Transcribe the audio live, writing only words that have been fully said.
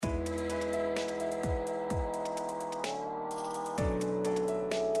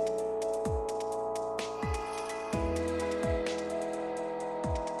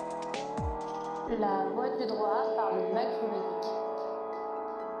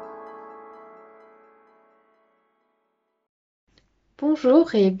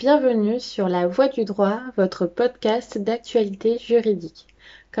Bonjour et bienvenue sur La Voix du droit, votre podcast d'actualité juridique.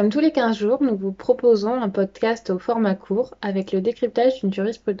 Comme tous les 15 jours, nous vous proposons un podcast au format court avec le décryptage d'une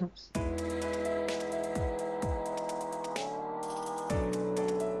jurisprudence.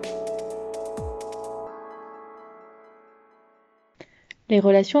 Les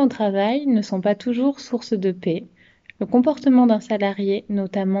relations au travail ne sont pas toujours source de paix. Le comportement d'un salarié,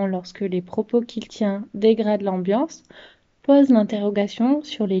 notamment lorsque les propos qu'il tient dégradent l'ambiance, pose l'interrogation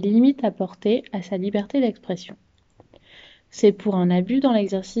sur les limites apportées à sa liberté d'expression. C'est pour un abus dans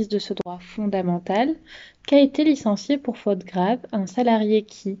l'exercice de ce droit fondamental qu'a été licencié pour faute grave un salarié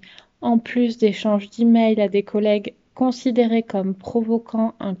qui, en plus d'échanges d'emails à des collègues considérés comme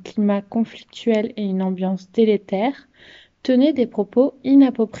provoquant un climat conflictuel et une ambiance délétère, tenait des propos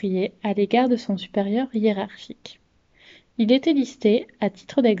inappropriés à l'égard de son supérieur hiérarchique. Il était listé, à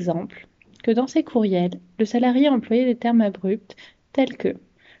titre d'exemple, que dans ses courriels, le salarié employait des termes abrupts tels que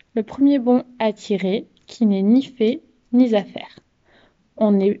le premier bon à tirer, qui n'est ni fait ni à faire.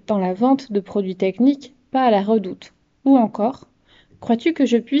 On est dans la vente de produits techniques, pas à la redoute. Ou encore, crois-tu que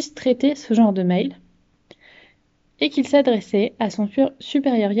je puisse traiter ce genre de mail? Et qu'il s'adressait à son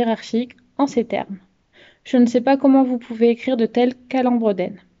supérieur hiérarchique en ces termes. Je ne sais pas comment vous pouvez écrire de tels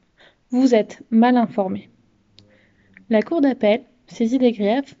calembredènes. Vous êtes mal informé. La Cour d'appel, saisie des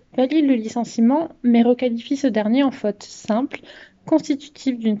griefs, valide le licenciement mais requalifie ce dernier en faute simple,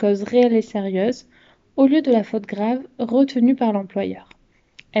 constitutive d'une cause réelle et sérieuse, au lieu de la faute grave retenue par l'employeur.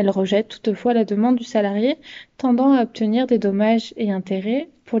 Elle rejette toutefois la demande du salarié tendant à obtenir des dommages et intérêts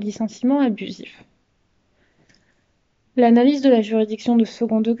pour licenciement abusif. L'analyse de la juridiction de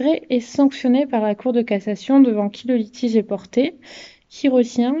second degré est sanctionnée par la Cour de cassation devant qui le litige est porté, qui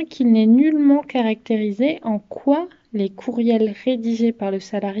retient qu'il n'est nullement caractérisé en quoi les courriels rédigés par le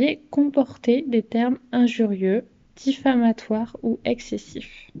salarié comportaient des termes injurieux, diffamatoires ou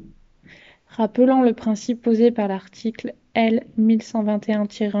excessifs. Rappelant le principe posé par l'article L.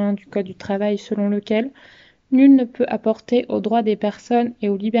 1121-1 du Code du travail selon lequel nul ne peut apporter aux droits des personnes et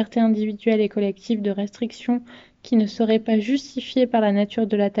aux libertés individuelles et collectives de restrictions qui ne seraient pas justifiées par la nature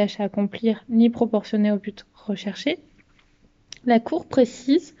de la tâche à accomplir ni proportionnées au but recherché, la Cour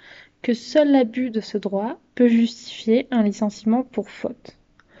précise que seul l'abus de ce droit peut justifier un licenciement pour faute.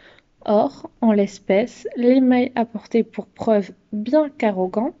 Or, en l'espèce, l'email apporté pour preuve bien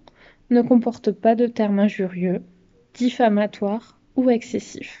qu'arrogant ne comporte pas de termes injurieux, diffamatoires ou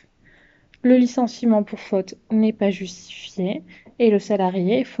excessifs. Le licenciement pour faute n'est pas justifié et le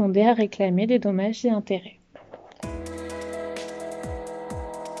salarié est fondé à réclamer des dommages et intérêts.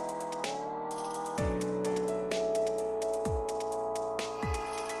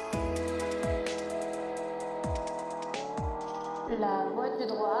 La voix du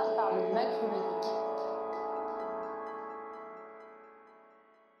droit par le MAC juridique.